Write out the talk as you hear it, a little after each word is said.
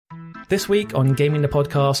This week on Gaming the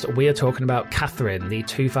Podcast, we are talking about Catherine, the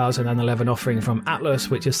 2011 offering from Atlus,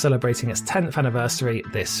 which is celebrating its 10th anniversary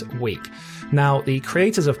this week. Now, the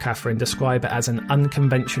creators of Catherine describe it as an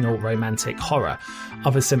unconventional romantic horror.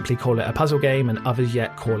 Others simply call it a puzzle game, and others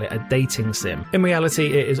yet call it a dating sim. In reality,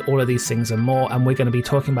 it is all of these things and more, and we're going to be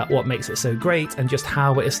talking about what makes it so great and just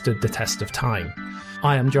how it has stood the test of time.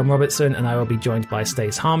 I am John Robertson, and I will be joined by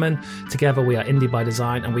Stace Harmon. Together we are Indie by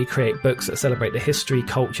Design, and we create books that celebrate the history,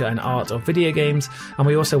 culture and art of video games, and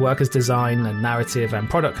we also work as design and narrative and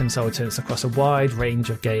product consultants across a wide range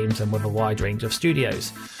of games and with a wide range of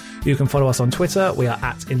studios. You can follow us on Twitter, we are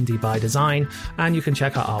at Indie by Design, and you can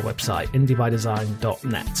check out our website,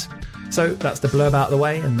 indiebydesign.net. So that's the blurb out of the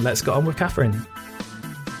way, and let's get on with Catherine.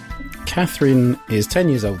 Catherine is 10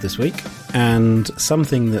 years old this week, and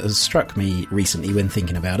something that has struck me recently when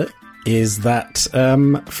thinking about it is that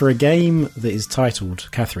for a game that is titled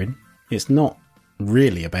Catherine, it's not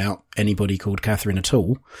really about anybody called Catherine at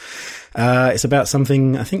all. It's about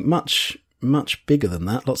something, I think, much bigger than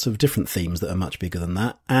that, lots of different themes that are much bigger than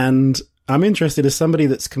that, and I'm interested, as somebody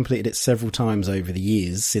that's completed it several times over the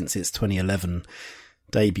years since its 2011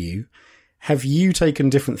 debut, have you taken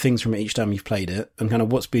different things from it each time you've played it, and kind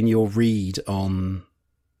of what's been your read on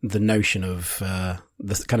the notion of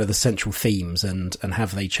the kind of the central themes, and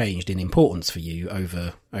have they changed in importance for you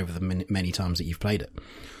over the many times that you've played it?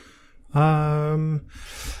 Well,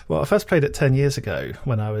 I first played it 10 years ago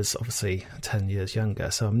when I was obviously 10 years younger,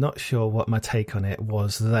 so I'm not sure what my take on it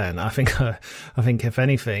was then. I think if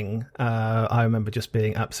anything, I remember just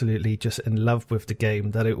being absolutely just in love with the game,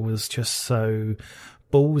 that it was just so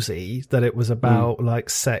ballsy, that it was about like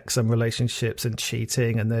sex and relationships and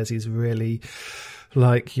cheating, and there's these really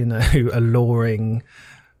like, you know, alluring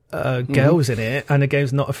girls in it, and the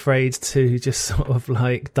game's not afraid to just sort of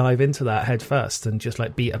like dive into that head first and just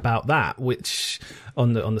like be about that, which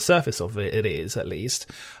on the surface of it is, at least.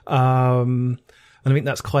 And I think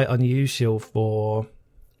that's quite unusual for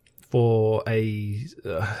a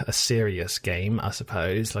serious game, I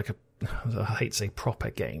suppose, like I hate to say proper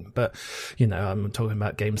game, but you know, I'm talking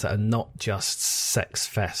about games that are not just sex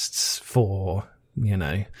fests for, you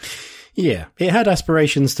know. Yeah, it had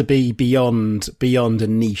aspirations to be beyond a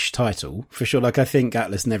niche title, for sure. Like, I think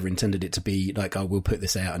Atlus never intended it to be like, oh, we'll put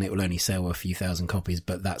this out and it will only sell a few thousand copies,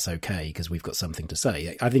 but that's okay because we've got something to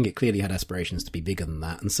say. I think it clearly had aspirations to be bigger than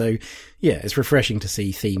that. And so, yeah, it's refreshing to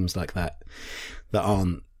see themes like that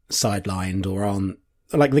aren't sidelined or aren't,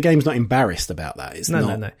 like, the game's not embarrassed about that. It's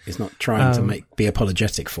not. It's not trying to be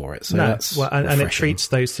apologetic for it. So that's and it treats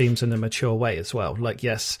those themes in a mature way as well. Like,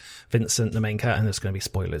 yes, Vincent, the main character, and there's going to be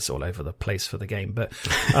spoilers all over the place for the game, but for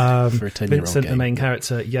a 10-year-old Vincent, game, the main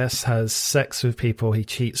character, yes, has sex with people. He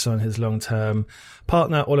cheats on his long-term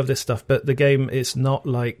partner. All of this stuff, but the game is not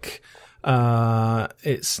like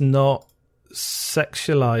it's not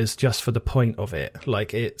sexualized just for the point of it.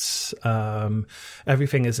 Like, it's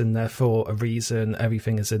everything is in there for a reason.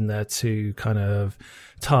 Everything is in there to kind of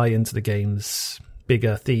tie into the game's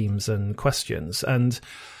bigger themes and questions, and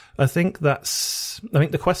I think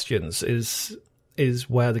the questions is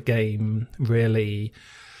where the game really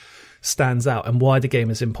stands out, and why the game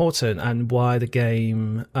is important, and why the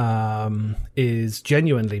game is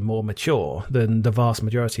genuinely more mature than the vast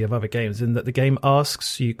majority of other games, in that the game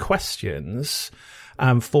asks you questions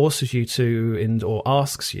and forces you to, or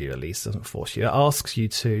asks you, at least, doesn't force you, it asks you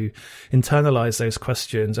to internalize those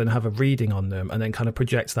questions and have a reading on them, and then kind of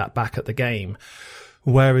projects that back at the game.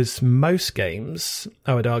 Whereas most games,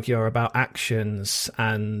 I would argue, are about actions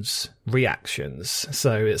and reactions.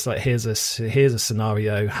 So it's like, here's a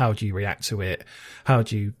scenario. How do you react to it? How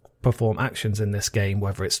do you perform actions in this game?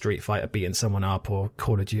 Whether it's Street Fighter beating someone up, or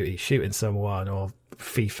Call of Duty shooting someone, or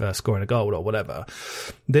FIFA scoring a goal, or whatever.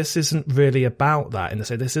 This isn't really about that. And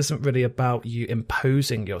so this isn't really about you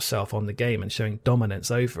imposing yourself on the game and showing dominance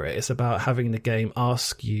over it. It's about having the game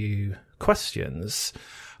ask you questions,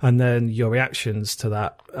 and then your reactions to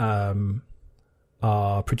that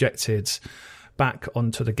are projected back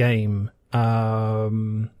onto the game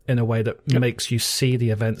in a way that makes you see the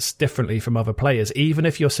events differently from other players. Even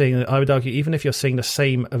if you're seeing, I would argue, even if you're seeing the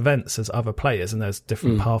same events as other players, and there's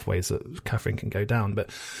different pathways that Catherine can go down, but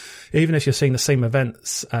even if you're seeing the same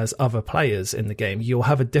events as other players in the game, you'll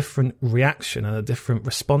have a different reaction and a different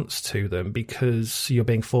response to them, because you're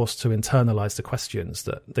being forced to internalize the questions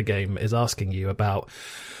that the game is asking you about,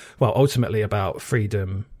 well, ultimately about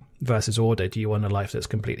freedom versus order. Do you want a life that's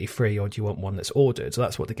completely free, or do you want one that's ordered? So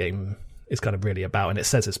that's what the game is kind of really about, and it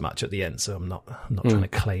says as much at the end, so I'm not trying to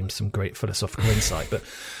claim some great philosophical insight, but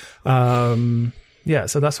yeah,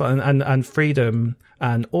 so that's what, and freedom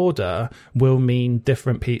and order will mean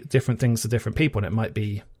different things to different people, and it might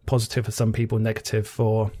be positive for some people, negative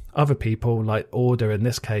for other people. Like Order in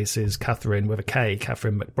this case is Catherine with a K,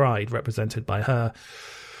 Catherine McBride, represented by her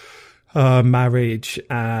marriage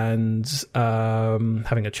and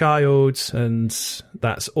having a child, and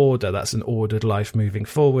that's order. That's an ordered life moving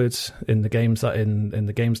forward in the games, in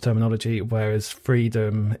the games terminology. Whereas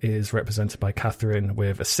freedom is represented by Catherine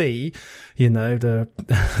with a C. You know, the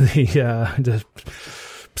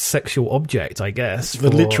sexual object, I guess. The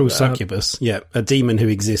literal succubus, a demon who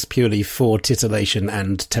exists purely for titillation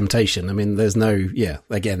and temptation. I mean, there's no,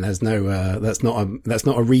 that's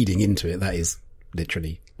not a reading into it. That is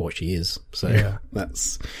literally what she is. So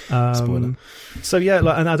that's spoiler. So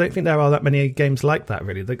and I don't think there are that many games like that,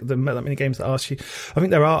 really. That many games that ask you. I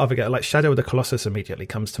think there are other games, like Shadow of the Colossus immediately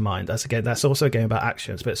comes to mind. That's also a game about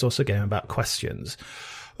actions, but it's also a game about questions.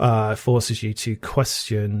 It forces you to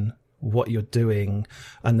question what you're doing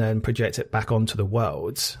and then project it back onto the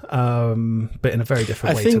world, but in a very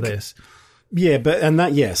different way to this.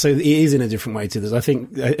 So it is in a different way to this, I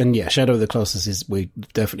think. And Shadow of the Colossus is, we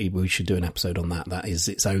should do an episode on that. That is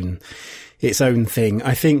its own thing.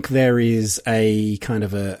 I think there is a kind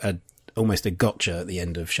of a almost a gotcha at the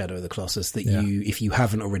end of Shadow of the Colossus that you, if you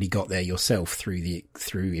haven't already got there yourself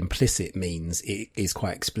through implicit means, it is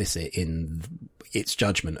quite explicit in its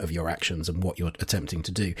judgment of your actions and what you're attempting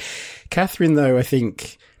to do. Catherine, though, I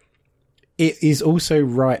think it is also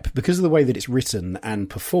ripe, because of the way that it's written and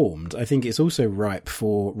performed, I think it's also ripe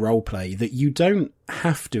for roleplay that you don't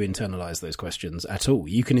have to internalise those questions at all.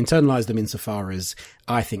 You can internalise them insofar as,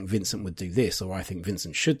 I think Vincent would do this, or I think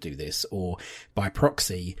Vincent should do this, or by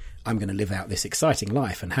proxy, I'm going to live out this exciting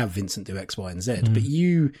life and have Vincent do X, Y, and Z. But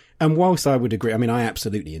and whilst I would agree, I mean, I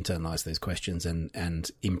absolutely internalised those questions and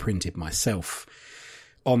imprinted myself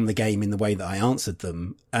on the game in the way that I answered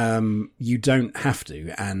them. You don't have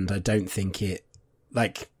to, and I don't think it,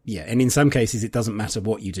 and in some cases it doesn't matter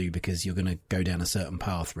what you do because you're going to go down a certain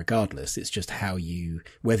path regardless. It's just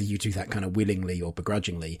whether you do that kind of willingly or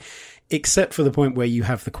begrudgingly, except for the point where you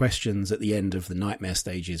have the questions at the end of the nightmare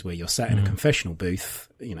stages where you're sat in a confessional booth.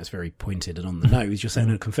 You know, it's very pointed and on the nose. You're sat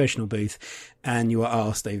in a confessional booth and you are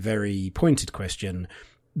asked a very pointed question.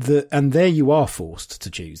 And there you are forced to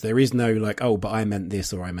choose. There is no but I meant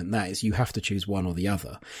this or I meant that. It's you have to choose one or the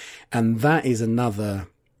other. And that is another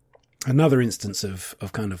instance of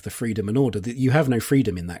kind of the freedom and order, that you have no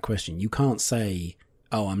freedom in that question. You can't say,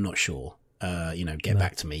 oh, I'm not sure. Get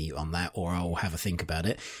back to me on that, or I'll have a think about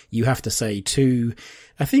it. You have to say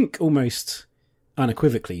I think almost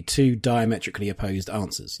unequivocally, two diametrically opposed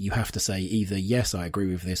answers. You have to say either, yes, I agree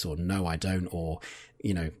with this, or no, I don't, or,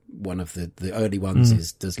 one of the early ones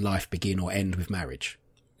is, does life begin or end with marriage?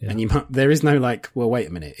 Yeah. And there is no well, wait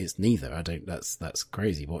a minute, it's neither. That's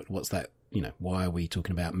crazy. What's that? Why are we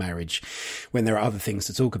talking about marriage when there are other things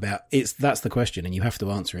to talk about? That's the question, and you have to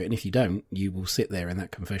answer it. And if you don't, you will sit there in that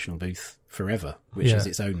confessional booth forever, which is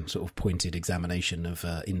its own sort of pointed examination of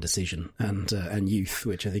indecision and youth,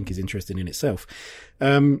 which I think is interesting in itself. I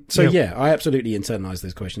absolutely internalised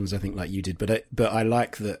those questions, I think, like you did, but I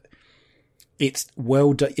like that it's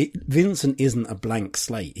well done. Vincent isn't a blank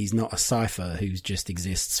slate. He's not a cipher who just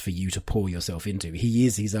exists for you to pour yourself into. He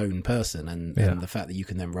is his own person, and the fact that you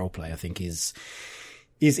can then roleplay, I think, is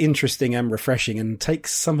interesting and refreshing, and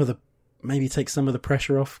takes some of the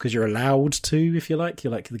pressure off, because you're allowed to, if you like.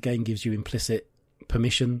 The game gives you implicit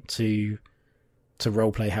permission to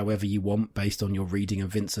roleplay however you want based on your reading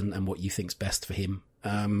of Vincent and what you think's best for him.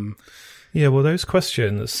 Those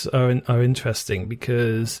questions are interesting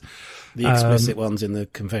because the explicit ones in the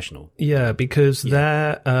confessional. Yeah, because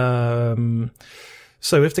they're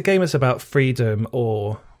so if the game is about freedom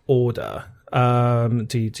or order,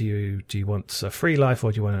 do you want a free life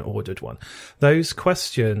or do you want an ordered one? Those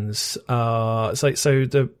questions are I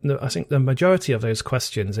think the majority of those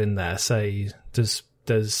questions in there say,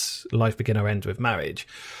 does life begin or end with marriage?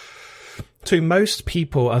 To most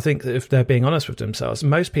people, I think that if they're being honest with themselves,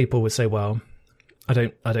 most people would say, well, I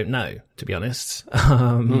don't know, to be honest.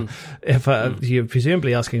 If you're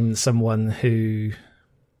presumably asking someone who,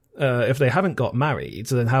 if they haven't got married,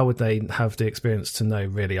 then how would they have the experience to know,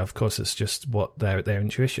 really? Of course, it's just what their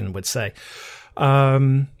intuition would say.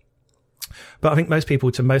 But I think most people,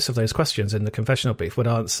 to most of those questions in the confessional booth, would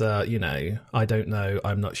answer, I don't know,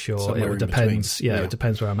 I'm not sure. Somewhere it depends. It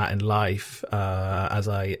depends where I'm at in life. As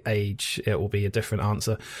I age, it will be a different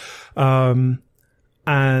answer. And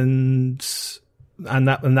that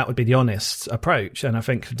would be the honest approach. And I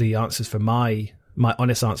think the answers for my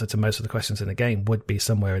honest answer to most of the questions in the game would be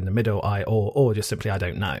somewhere in the middle, or just simply I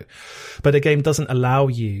don't know. But the game doesn't allow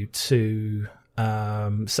you to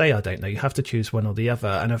say I don't know. You have to choose one or the other,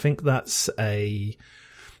 and I think that's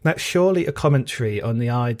that's surely a commentary on the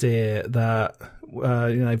idea that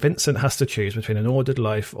Vincent has to choose between an ordered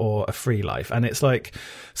life or a free life, and it's like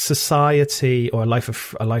society or a life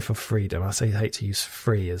of freedom. I hate to use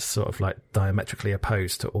free as sort of like diametrically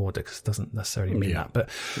opposed to order, because it doesn't necessarily mean that, but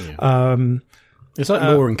it's like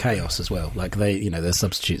law and chaos as well. Like there's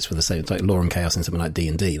substitutes for the same. It's like law and chaos in something like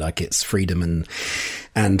D&D. Like it's freedom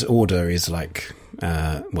and order is like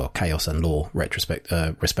chaos and law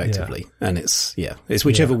respectively. And it's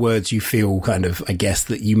whichever words you feel kind of, I guess,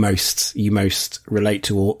 that you most relate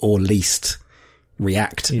to or least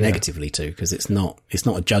react negatively to, because it's not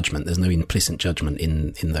a judgment. There's no implicit judgment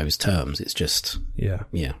in those terms. It's just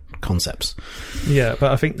concepts. Yeah,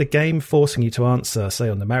 but I think the game forcing you to answer, say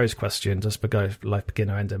on the marriage question, does life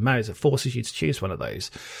begin or end in marriage? It forces you to choose one of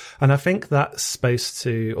those, and I think that's supposed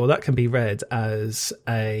to, or that can be read as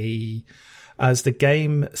the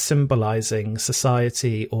game symbolizing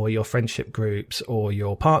society or your friendship groups or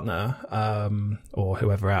your partner, or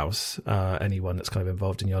whoever else, anyone that's kind of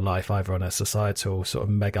involved in your life, either on a societal sort of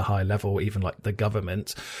mega high level, even like the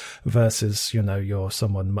government, versus, you're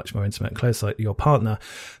someone much more intimate and close, like your partner.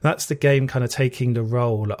 That's the game kind of taking the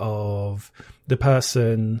role of the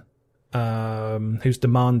person who's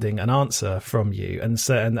demanding an answer from you, and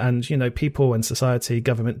people and society,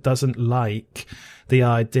 government doesn't like the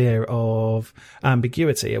idea of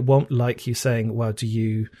ambiguity. It won't like you saying, well, do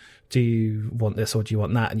you want this or do you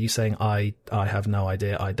want that? And you saying, I have no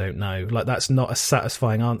idea, I don't know. Like, that's not a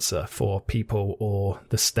satisfying answer for people or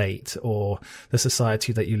the state or the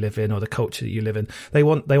society that you live in or the culture that you live in. They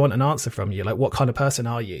want an answer from you. Like, what kind of person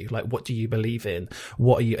are you? Like, what do you believe in?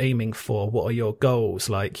 What are you aiming for? What are your goals?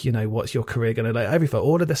 Like, what's your career going to like? Everything,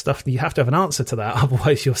 all of this stuff, you have to have an answer to that.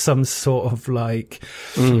 Otherwise you're some sort of like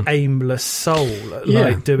aimless soul,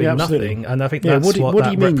 like doing nothing. And I think that's what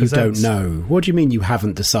do you mean represents. You don't know? What do you mean you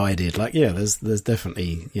haven't decided? Like, there's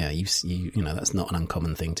definitely, you that's not an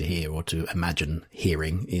uncommon thing to hear or to imagine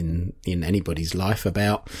hearing in anybody's life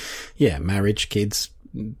about, marriage, kids,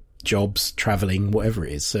 jobs, traveling, whatever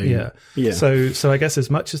it is. So, So I guess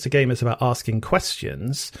as much as the game is about asking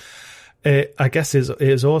questions, it, I guess,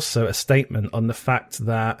 is also a statement on the fact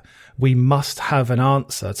that we must have an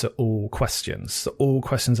answer to all questions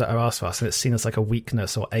that are asked of us, and it's seen as like a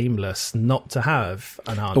weakness or aimless not to have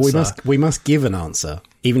an answer. But we must give an answer,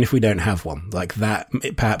 even if we don't have one. Like that,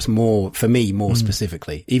 perhaps more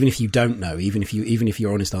specifically. Even if you don't know, even if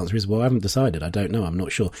your honest answer is, well, I haven't decided, I don't know, I'm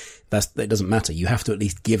not sure. That doesn't matter. You have to at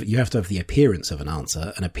least you have to have the appearance of an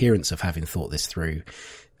answer, an appearance of having thought this through,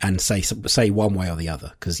 and say one way or the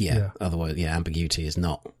other. Because otherwise, ambiguity is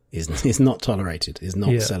not tolerated, is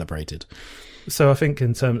not celebrated. So I think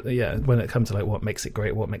in terms, when it comes to like what makes it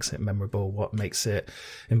great, what makes it memorable, what makes it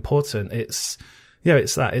important, it's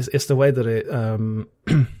the way that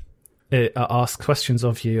it asks questions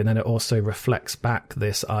of you, and then it also reflects back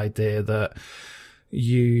this idea that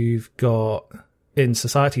you've got, in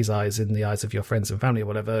society's eyes, in the eyes of your friends and family or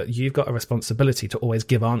whatever, you've got a responsibility to always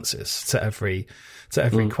give answers to every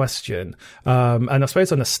question. And I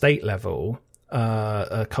suppose on a state level,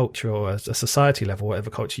 a culture or a society level, whatever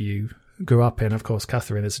culture you grew up in. Of course,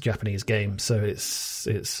 Catherine is a Japanese game, so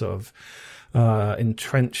it's sort of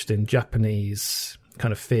entrenched in Japanese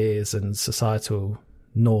kind of fears and societal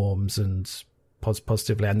norms, and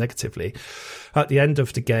positively and negatively. At the end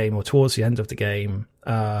of the game, or towards the end of the game,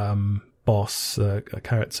 Boss, a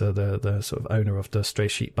character, the sort of owner of the Stray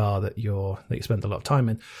Sheep bar that you spend a lot of time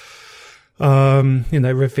in,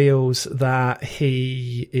 reveals that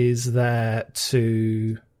he is there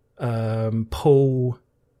to pull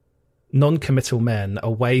non-committal men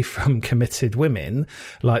away from committed women,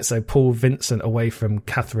 like, so pull Vincent away from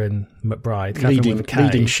Catherine McBride,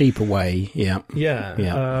 leading sheep away.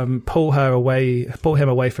 Pull him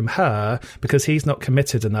away from her because he's not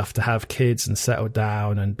committed enough to have kids and settle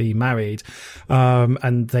down and be married,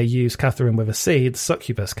 and they use Catherine with a C, the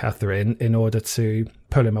succubus Catherine, in order to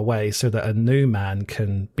pull him away so that a new man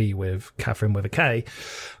can be with Catherine with a K.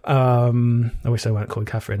 I wish they weren't called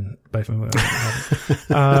Catherine, both of them were.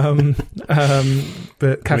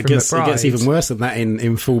 But Catherine McBride, it gets even worse than that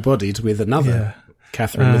in Full Bodied with another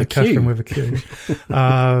Catherine with a Q. Catherine with a Q.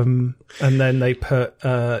 And then they put,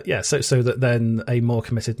 so that then a more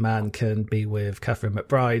committed man can be with Catherine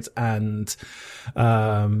McBride and,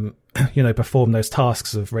 perform those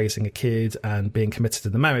tasks of raising a kid and being committed to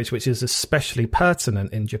the marriage, which is especially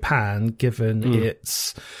pertinent in Japan, given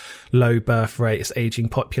its low birth rate, its aging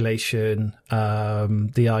population,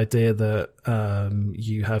 the idea that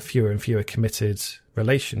you have fewer and fewer committed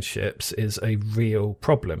relationships is a real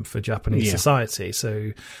problem for Japanese society.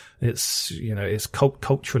 So it's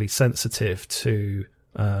culturally sensitive to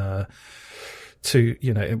to,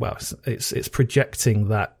 you know, well, it's projecting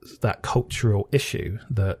that cultural issue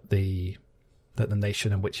that the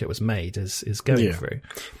nation in which it was made is going through.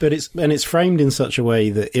 But it's framed in such a way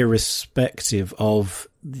that irrespective of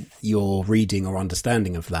your reading or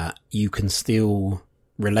understanding of that, you can still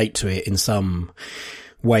relate to it in some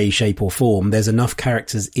way, shape or form. There's enough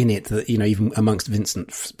characters in it that, you know, even amongst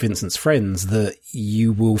Vincent's friends, that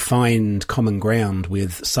you will find common ground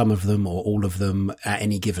with some of them or all of them at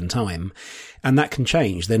any given time. And that can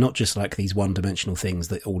change. They're not just like these one-dimensional things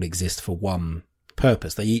that all exist for one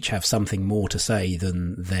purpose. They each have something more to say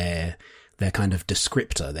than their kind of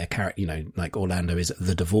descriptor, their character. You know, like Orlando is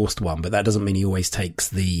the divorced one, but that doesn't mean he always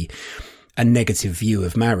takes a negative view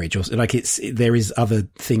of marriage, or like there is other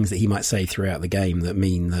things that he might say throughout the game that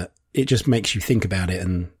mean that it just makes you think about it.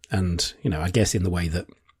 And, you know, I guess in the way that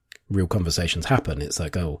real conversations happen, it's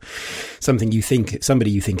like, oh, somebody you think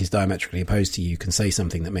is diametrically opposed to you can say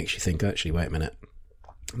something that makes you think, actually, wait a minute,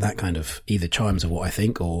 that kind of either chimes with what I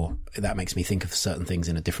think, or that makes me think of certain things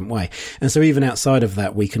in a different way. And so even outside of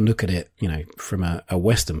that, we can look at it, you know, from a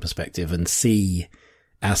Western perspective and see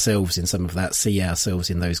ourselves in some of that, see ourselves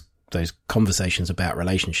in those conversations about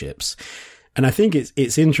relationships. And I think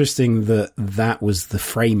it's interesting that was the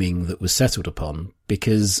framing that was settled upon,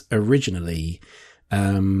 because originally,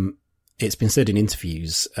 it's been said in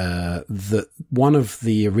interviews, that one of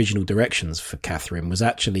the original directions for Catherine was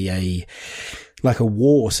actually a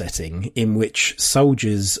war setting in which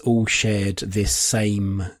soldiers all shared this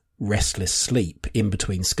same restless sleep in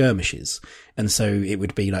between skirmishes. And so it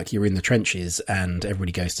would be like you're in the trenches and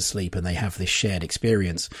everybody goes to sleep and they have this shared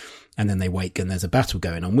experience, and then they wake and there's a battle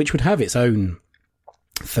going on, which would have its own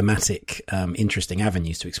thematic, interesting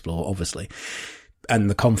avenues to explore, obviously. And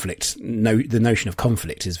the notion of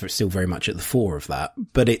conflict is still very much at the fore of that.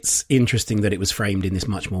 But it's interesting that it was framed in this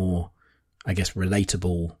much more, I guess,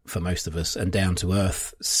 relatable for most of us and down to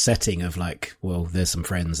earth setting of like, well, there's some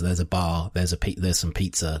friends, there's a bar, there's some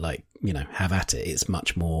pizza, like, you know, have at it. It's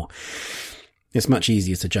much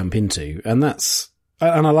easier to jump into. And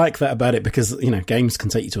I like that about it, because, you know, games can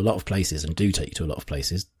take you to a lot of places and do take you to a lot of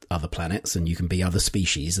places, other planets, and you can be other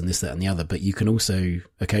species and this, that and the other, but you can also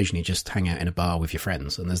occasionally just hang out in a bar with your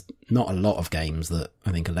friends. And there's not a lot of games that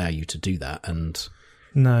I think allow you to do that.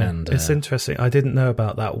 It's interesting. I didn't know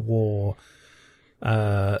about that war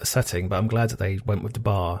setting, but I'm glad that they went with the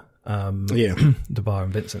bar. The bar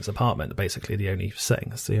in Vincent's apartment are basically the only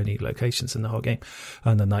settings, the only locations in the whole game,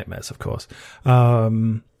 and the nightmares, of course.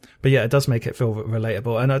 But yeah, it does make it feel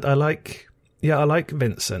relatable, and I like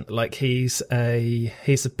Vincent. Like he's a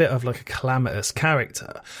bit of like a calamitous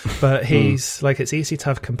character, but he's like, it's easy to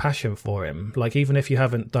have compassion for him. Like even if you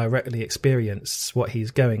haven't directly experienced what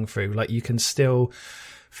he's going through, like you can still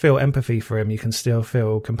feel empathy for him. You can still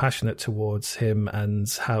feel compassionate towards him and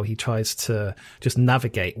how he tries to just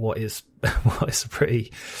navigate what is a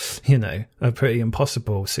pretty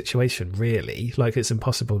impossible situation, really. Like it's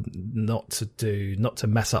impossible not to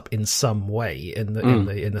mess up in some way in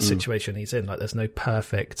the situation he's in. Like there's no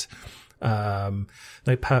perfect outcome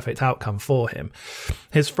for him.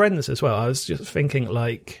 His friends as well. I was just thinking,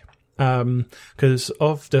 like, because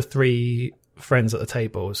of the three friends at the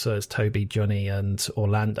table, so it's Toby, Johnny and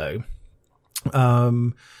Orlando,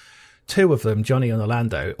 two of them, Johnny and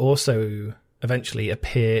Orlando, also eventually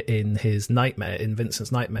appear in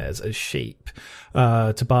Vincent's nightmares as sheep.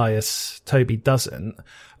 Tobias, Toby doesn't,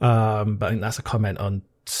 but I think that's a comment on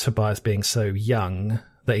Tobias being so young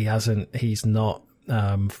that he's not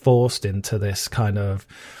forced into this kind of,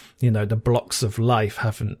 you know, the blocks of life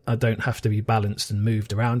don't have to be balanced and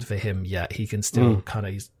moved around for him yet. He can still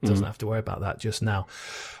he doesn't have to worry about that just now.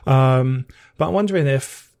 But I'm wondering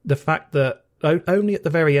if the fact that only at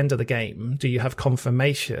the very end of the game do you have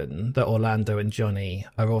confirmation that Orlando and Johnny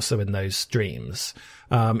are also in those dreams,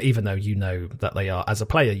 even though you know that they are, as a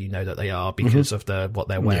player, you know that they are because of what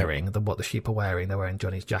they're wearing, what the sheep are wearing. They're wearing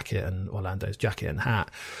Johnny's jacket and Orlando's jacket and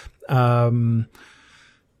hat.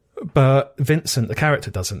 But Vincent, the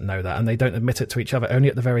character, doesn't know that, and they don't admit it to each other. Only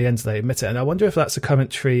at the very end they admit it. And I wonder if that's a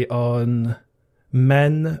commentary on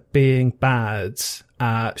men being bad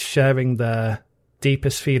at sharing their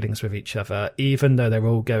deepest feelings with each other, even though they're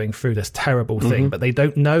all going through this terrible thing, but they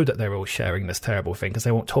don't know that they're all sharing this terrible thing because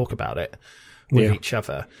they won't talk about it with each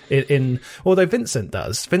other. Although Vincent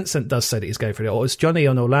does say that he's going through it, or it's Johnny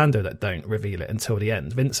and Orlando that don't reveal it until the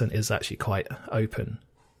end. Vincent is actually quite open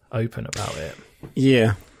about it.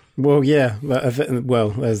 Yeah. Well, yeah. Well,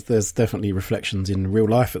 there's definitely reflections in real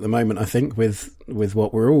life at the moment, I think, with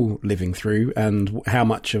what we're all living through, and how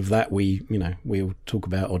much of that we'll talk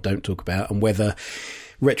about or don't talk about, and whether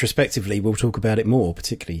retrospectively we'll talk about it more,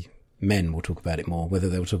 particularly men will talk about it more, whether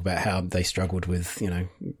they'll talk about how they struggled with,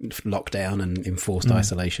 lockdown and enforced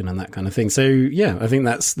isolation and that kind of thing. So yeah, I think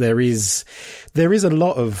there is a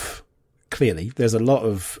lot of, clearly there's a lot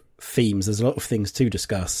of themes, there's a lot of things to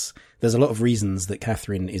discuss. There's a lot of reasons that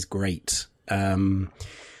Catherine is great, on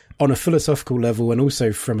a philosophical level, and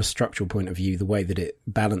also from a structural point of view, the way that it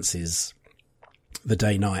balances the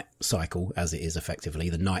day-night cycle, as it is effectively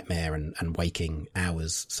the nightmare and waking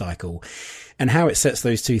hours cycle, and how it sets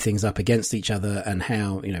those two things up against each other, and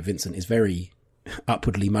how, Vincent is very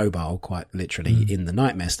upwardly mobile, quite literally, in the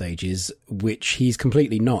nightmare stages, which he's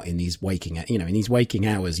completely not in these waking, in these waking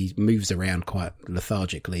hours. He moves around quite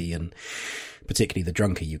lethargically, and particularly the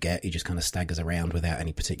drunker you get, he just kind of staggers around without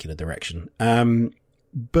any particular direction.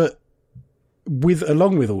 But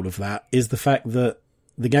along with all of that is the fact that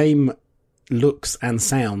the game looks and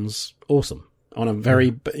sounds awesome on a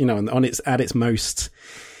very, at its most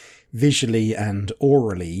visually and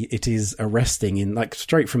orally. It is arresting in, like,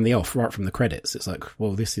 straight from the off, right from the credits. It's like,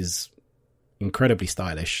 well, this is incredibly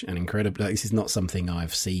stylish and incredibly, this is not something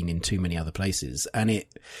I've seen in too many other places. And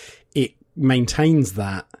it maintains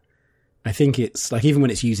that. I think it's like, even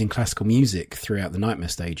when it's using classical music throughout the nightmare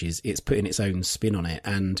stages, it's putting its own spin on it,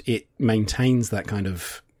 and it maintains that kind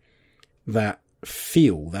of, that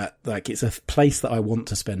feel, that like it's a place that I want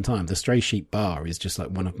to spend time. The Stray Sheep Bar is just like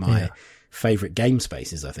one of my favorite game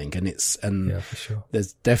spaces, I think. And for sure.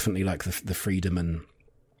 There's definitely like the freedom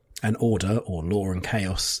and order, or law and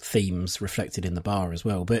chaos themes reflected in the bar as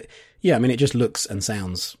well. But yeah, I mean, it just looks and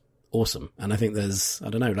sounds awesome. And I think there's,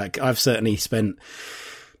 I don't know, like I've certainly spent,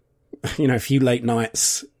 a few late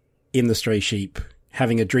nights in the Stray Sheep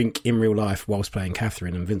having a drink in real life whilst playing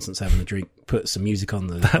Catherine, and Vincent's having a drink, put some music on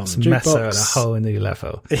the jukebox. Meta at a whole new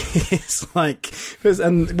level. It's like,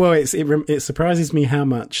 it surprises me how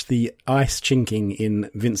much the ice chinking in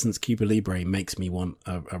Vincent's Cuba Libre makes me want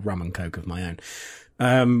a rum and coke of my own.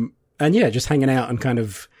 And yeah, just hanging out and kind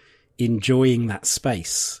of enjoying that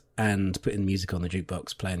space and putting music on the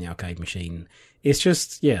jukebox, playing the arcade machine. It's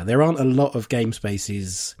just, there aren't a lot of game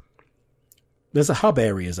spaces. There's a hub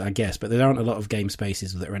areas, I guess, but there aren't a lot of game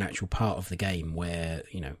spaces that are an actual part of the game where,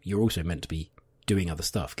 you're also meant to be doing other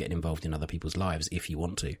stuff, getting involved in other people's lives if you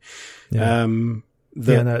want to. Yeah,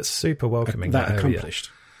 it's super welcoming. That accomplished.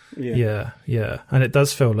 Yeah. And it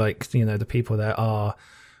does feel like, the people there are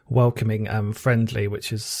welcoming and friendly,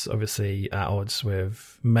 which is obviously at odds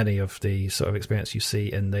with many of the sort of experience you see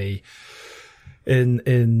in the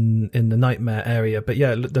nightmare area. But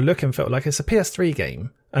yeah, the look and feel, like it's a PS3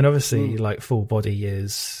 game, and obviously like Full Body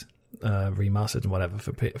is remastered and whatever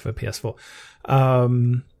for PS4.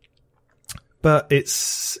 But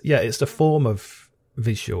it's the form of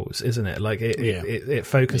visuals, isn't it? Like it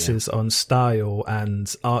focuses on style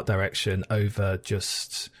and art direction over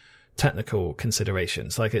just technical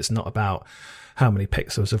considerations. Like it's not about how many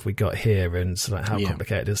pixels have we got here and like how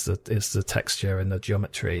complicated is the texture and the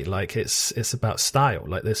geometry. Like it's about style.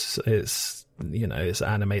 Like this is, it's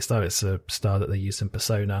anime style. It's a style that they use in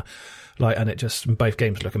Persona. Like, and it just, both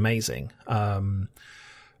games look amazing.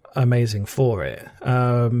 Amazing for it.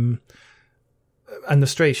 And the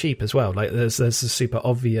Stray Sheep as well. Like there's the super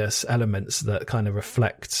obvious elements that kind of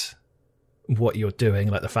reflect what you're doing,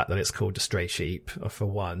 like the fact that it's called the Stray Sheep, for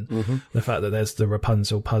one. The fact that there's the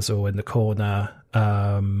Rapunzel puzzle in the corner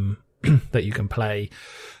that you can play,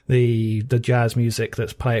 the jazz music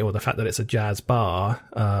that's playing, or the fact that it's a jazz bar,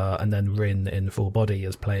 and then Rin in Full Body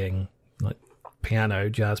is playing like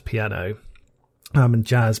jazz piano, and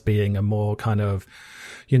jazz being a more kind of,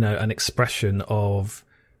 an expression of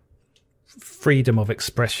freedom of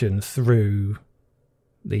expression through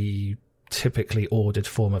the typically ordered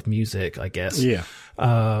form of music, I guess.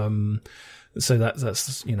 So that's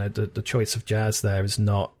the choice of jazz there is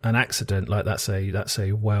not an accident. Like that's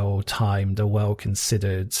a well timed, a well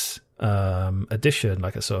considered addition,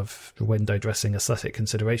 like a sort of window dressing aesthetic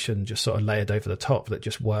consideration, just sort of layered over the top, that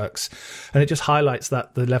just works, and it just highlights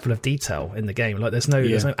that the level of detail in the game. Like there's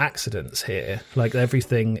no accidents here. Like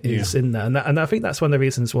everything is in there, and I think that's one of the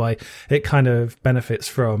reasons why it kind of benefits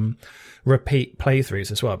from repeat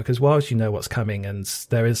playthroughs as well, because whilst you know what's coming, and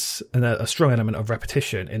there is a strong element of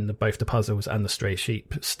repetition in both the puzzles and the Stray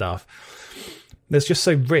Sheep stuff, there's just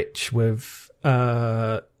so rich with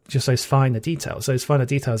just those finer details. Those finer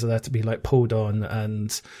details are there to be like pulled on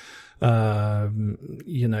and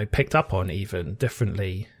picked up on even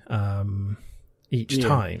differently each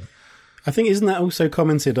time. I think, isn't that also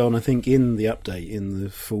commented on, I think, in the update, in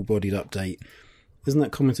the full-bodied update,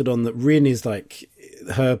 commented on that Rin is like,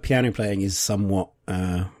 her piano playing is somewhat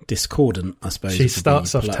discordant, I suppose. She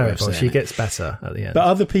starts off terrible. She gets better at the end. But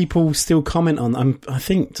other people still comment on, I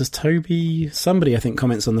think, somebody I think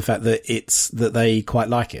comments on the fact that that they quite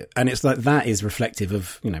like it. And it's like, that is reflective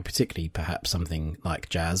of, particularly perhaps something like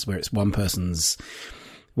jazz, where it's one person's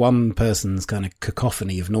kind of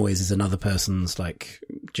cacophony of noise is another person's like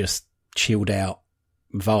just chilled out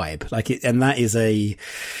vibe. And that is a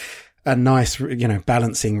nice,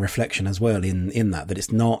 balancing reflection as well in that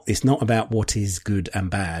it's not about what is good and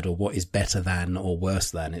bad or what is better than or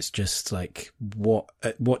worse than. It's just like,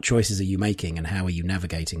 what choices are you making and how are you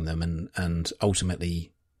navigating them? And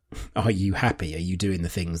ultimately, are you happy? Are you doing the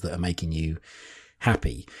things that are making you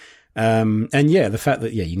happy? And yeah, the fact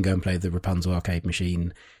that, you can go and play the Rapunzel arcade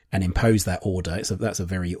machine and impose that order. That's a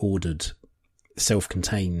very ordered,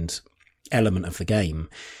 self-contained element of the game.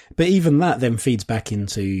 But even that then feeds back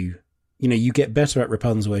into, you get better at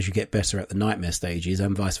Rapunzel as you get better at the nightmare stages,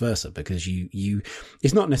 and vice versa, because you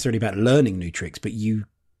it's not necessarily about learning new tricks, but you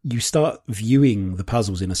start viewing the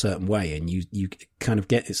puzzles in a certain way, and you kind of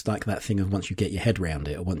get, it's like that thing of once you get your head around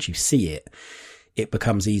it, or once you see it, it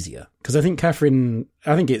becomes easier. Because I think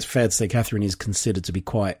it's fair to say Catherine is considered to be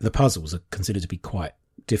the puzzles are considered to be quite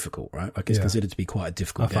difficult, right? Like, it's considered to be quite a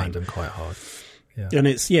difficult game. I find them quite hard. Yeah. And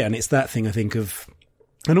it's that thing, I think, of,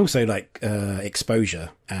 and also like exposure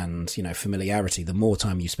and familiarity. The more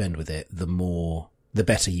time you spend with it, the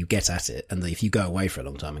better you get at it. And if you go away for a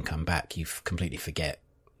long time and come back, you completely forget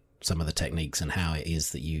some of the techniques and how it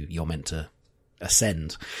is that you're meant to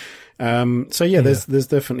ascend. There's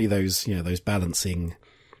definitely those balancing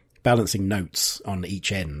notes on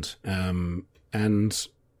each end.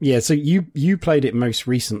 So you played it most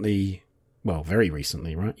recently. Well, very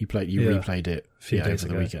recently, right? You replayed it a few days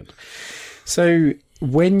over ago. The weekend. So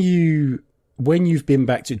when you've been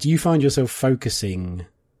back to, do you find yourself focusing?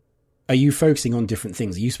 Are you focusing on different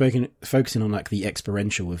things? Are you focusing on like the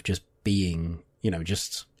experiential of just being,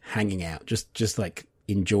 just hanging out, just like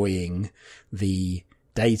enjoying the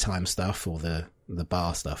daytime stuff or the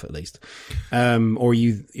bar stuff at least, or are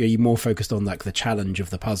you more focused on like the challenge of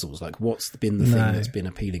the puzzles? Like, what's been the thing that's been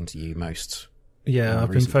appealing to you most? Yeah, I've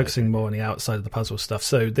been focusing more on the outside of the puzzle stuff.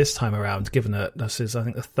 So this time around, given that this is, I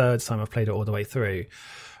think, the third time I've played it all the way through,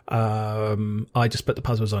 I just put the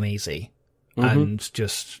puzzles on easy and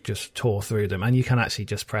just tore through them. And you can actually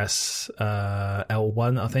just press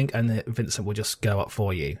L1, I think, and Vincent will just go up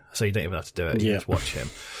for you. So you don't even have to do it. You just watch him.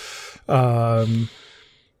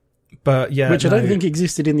 But yeah, which I don't think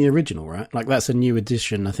existed in the original, right? Like, that's a new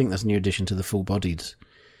addition. I think that's a new addition to the full-bodied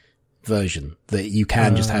version, that you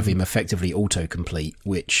can just have him effectively autocomplete,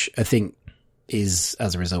 which I think is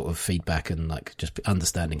as a result of feedback and like just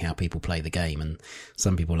understanding how people play the game. And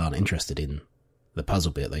some people aren't interested in the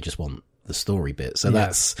puzzle bit; they just want the story bit. So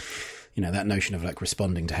that's, that notion of like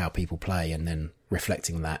responding to how people play and then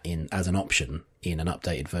reflecting that in as an option in an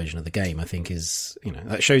updated version of the game, I think is,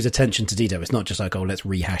 that shows attention to detail. It's not just like, oh, let's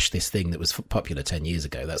rehash this thing that was popular 10 years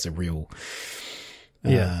ago. That's a real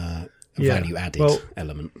value added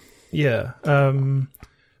element. Yeah.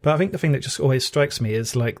 But I think the thing that just always strikes me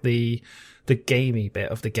is like the gamey bit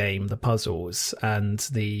of the game, the puzzles, and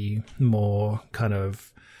the more kind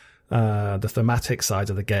of the thematic side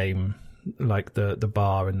of the game, like the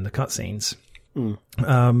bar and the cutscenes.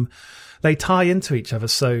 They tie into each other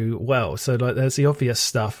so well. So like, there's the obvious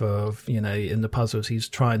stuff of, in the puzzles, he's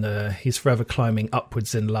forever climbing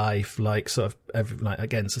upwards in life, like sort of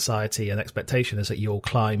again, society and expectation is that you'll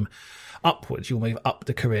climb upwards, you'll move up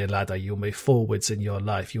the career ladder, you'll move forwards in your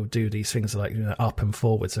life, you'll do these things like, up and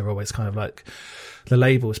forwards are always kind of like the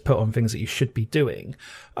labels put on things that you should be doing.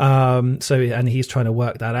 And he's trying to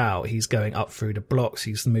work that out. He's going up through the blocks,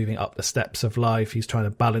 he's moving up the steps of life, he's trying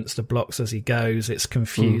to balance the blocks as he goes. It's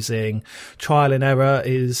confusing. Trial and error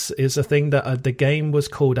is a thing that the game was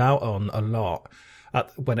called out on a lot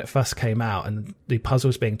when it first came out, and the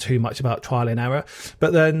puzzles being too much about trial and error.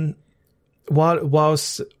 But then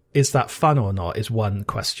whilst is that fun or not is one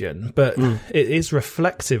question, but it is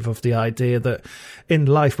reflective of the idea that in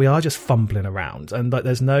life we are just fumbling around, and like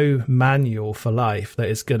there's no manual for life that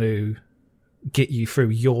is going to get you through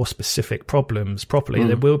your specific problems properly.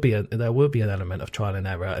 There will be an element of trial and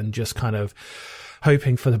error and just kind of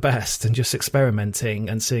hoping for the best and just experimenting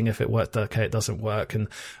and seeing if it worked. Okay, it doesn't work. And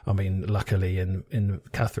I mean, luckily in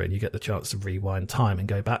Catherine, you get the chance to rewind time and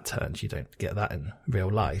go back turns. You don't get that in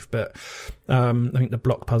real life. But I think the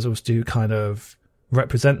block puzzles do kind of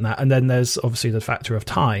represent that. And then there's obviously the factor of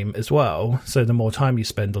time as well. So the more time you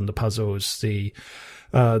spend on the puzzles, the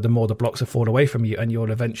the more the blocks will fall away from you and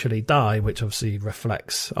you'll eventually die, which obviously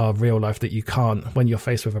reflects our real life, that you can't, when you're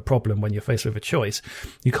faced with a problem, when you're faced with a choice,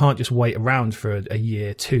 you can't just wait around for a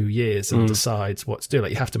year, 2 years and decide what to do.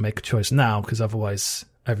 Like, you have to make a choice now, because otherwise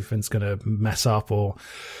everything's going to mess up, or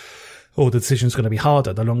the decision's going to be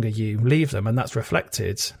harder the longer you leave them. And that's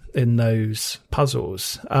reflected in those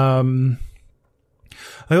puzzles. I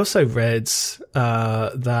also read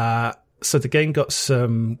that, so the game got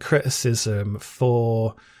some criticism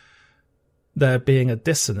for there being a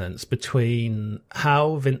dissonance between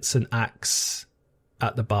how Vincent acts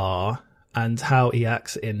at the bar and how he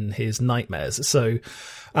acts in his nightmares. So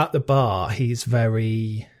at the bar, he's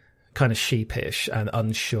very kind of sheepish and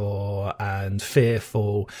unsure and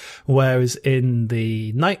fearful, whereas in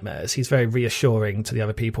the nightmares he's very reassuring to the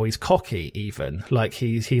other people. He's cocky, even, like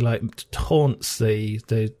he like taunts the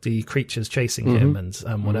creatures chasing him and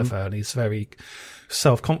whatever, and he's very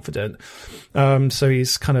self-confident. So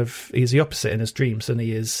he's the opposite in his dreams than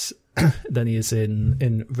he is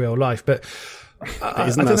in real life. But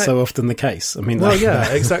isn't that so often the case? I mean, well,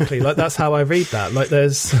 yeah, exactly. Like, that's how I read that. Like,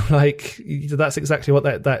 there's that's exactly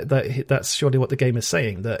what that's surely what the game is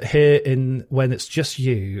saying. That here, when it's just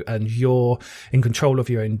you and you're in control of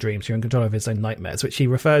your own dreams, you're in control of his own nightmares, which he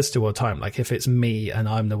refers to all the time. Like, if it's me and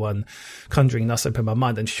I'm the one conjuring this up in my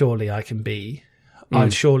mind, then surely I can be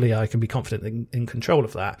confident in control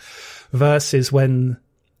of that. Versus when.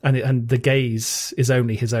 And the gaze is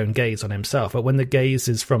only his own gaze on himself. But when the gaze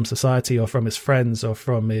is from society or from his friends or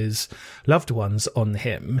from his loved ones on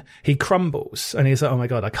him, he crumbles and he's like, oh my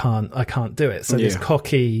God, I can't do it. So this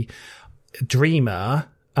cocky dreamer,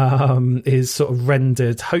 is sort of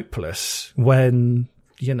rendered hopeless when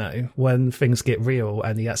things get real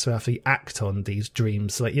and he has to actually act on these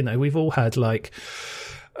dreams. Like, we've all had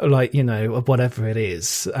whatever it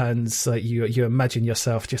is, and so you imagine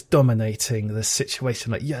yourself just dominating the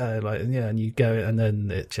situation, and you go, and then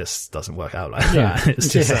it just doesn't work out like that. It's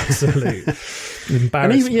just absolute embarrassment.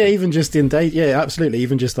 And even just in day, absolutely.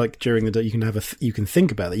 Even just like during the day, you can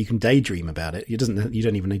think about it. You can daydream about it. You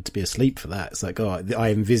don't even need to be asleep for that. It's like, oh,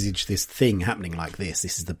 I envisage this thing happening like this.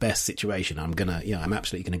 This is the best situation. I'm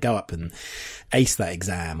absolutely gonna go up and ace that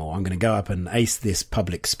exam, or I'm gonna go up and ace this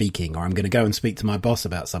public speaking, or I'm gonna go and speak to my boss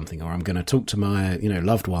about something, or I'm going to talk to my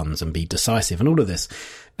loved ones and be decisive, and all of this.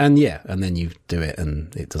 And then you do it,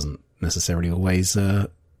 and it doesn't necessarily always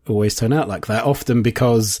turn out like that, often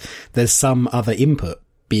because there's some other input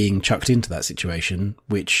being chucked into that situation,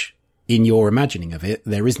 which in your imagining of it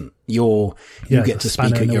there isn't. You get to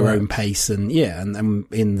speak at your own pace, and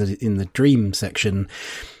in the dream section,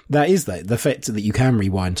 that is the fact that you can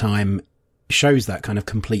rewind time shows that kind of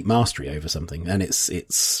complete mastery over something. And it's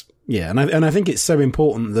and I think it's so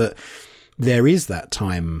important that there is that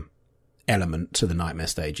time element to the nightmare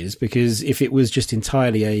stages, because if it was just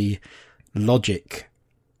entirely a logic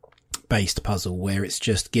based puzzle where it's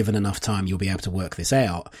just given enough time you'll be able to work this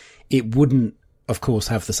out, it wouldn't of course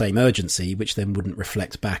have the same urgency, which then wouldn't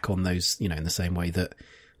reflect back on those, in the same way that,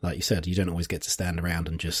 like you said, you don't always get to stand around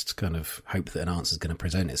and just kind of hope that an answer is going to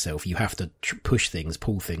present itself. You have to push things,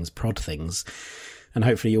 pull things, prod things, and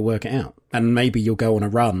hopefully you'll work it out. And maybe you'll go on a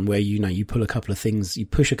run where, you pull a couple of things, you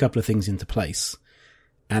push a couple of things into place,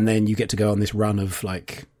 and then you get to go on this run of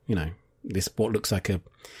this, what looks like a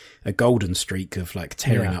golden streak of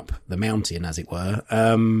tearing up the mountain, as it were.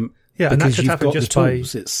 And that could happen just by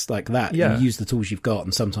tools. It's like that. You use the tools you've got,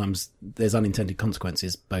 and sometimes there's unintended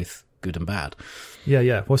consequences, both good and bad.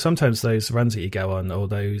 Yeah. Well, sometimes those runs that you go on, or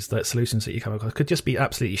those solutions that you come across, could just be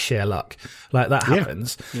absolutely sheer luck. Like, that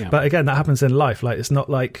happens. Yeah. But again, that happens in life. Like, it's not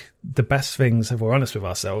like the best things, if we're honest with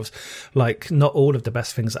ourselves, like, not all of the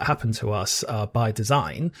best things that happen to us are by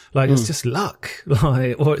design. Like, it's just luck,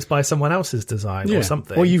 or it's by someone else's design or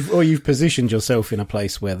something. Or you've positioned yourself in a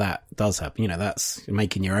place where that does happen. That's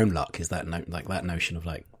making your own luck. Is that that notion of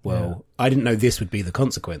I didn't know this would be the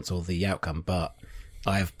consequence or the outcome, but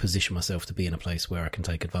I have positioned myself to be in a place where I can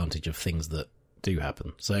take advantage of things that do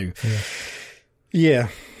happen. So,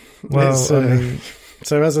 Well,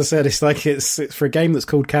 so as I said, it's for a game that's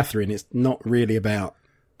called Catherine. It's not really about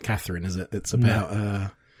Catherine, is it? It's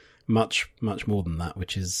about much more than that,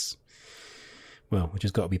 which has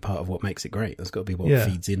got to be part of what makes it great. That's got to be what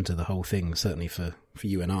feeds into the whole thing. Certainly for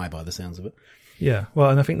you and I, by the sounds of it. Yeah, well,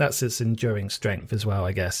 and I think that's its enduring strength as well,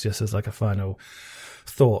 I guess, just as a final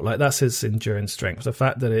thought. That's its enduring strength. The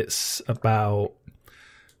fact that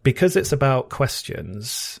because it's about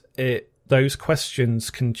questions, those questions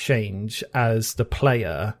can change as the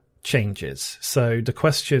player changes. So the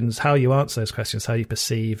questions, how you answer those questions, how you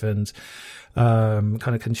perceive and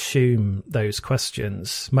kind of consume those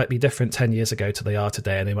questions might be different 10 years ago to they are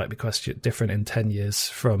today, and they might be different in 10 years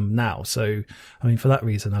from now. So, I mean, for that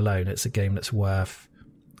reason alone, it's a game that's worth,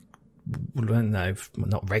 no,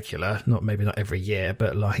 not regular, maybe not every year,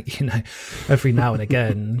 but like, you know, every now and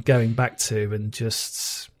again going back to and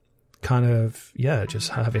just kind of, yeah, just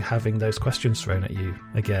having those questions thrown at you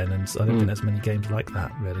again. And I don't think there's many games like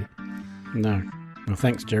that, really. No. Well,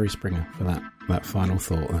 thanks, Jerry Springer, for that final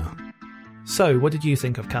thought there. So, what did you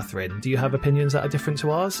think of Catherine? Do you have opinions that are different to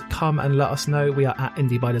ours? Come and let us know. We are at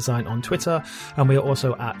Indie by Design on Twitter, and we are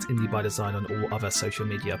also at Indie by Design on all other social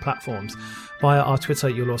media platforms. Via our Twitter,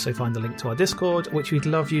 you'll also find a link to our Discord, which we'd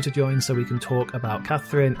love you to join so we can talk about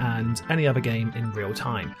Catherine and any other game in real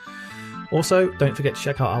time. Also, don't forget to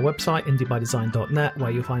check out our website, indiebydesign.net,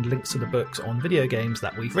 where you'll find links to the books on video games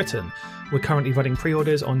that we've written. We're currently running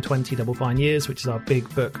pre-orders on 20 Double Fine Years, which is our big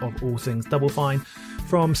book of all things Double Fine,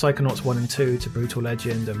 from Psychonauts 1 and 2 to Brutal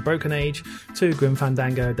Legend and Broken Age, to Grim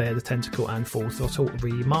Fandango, Day of the Tentacle and Full Throttle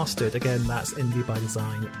Remastered. Again, that's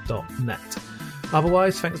indiebydesign.net.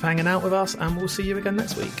 Otherwise, thanks for hanging out with us, and we'll see you again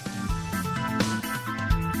next week.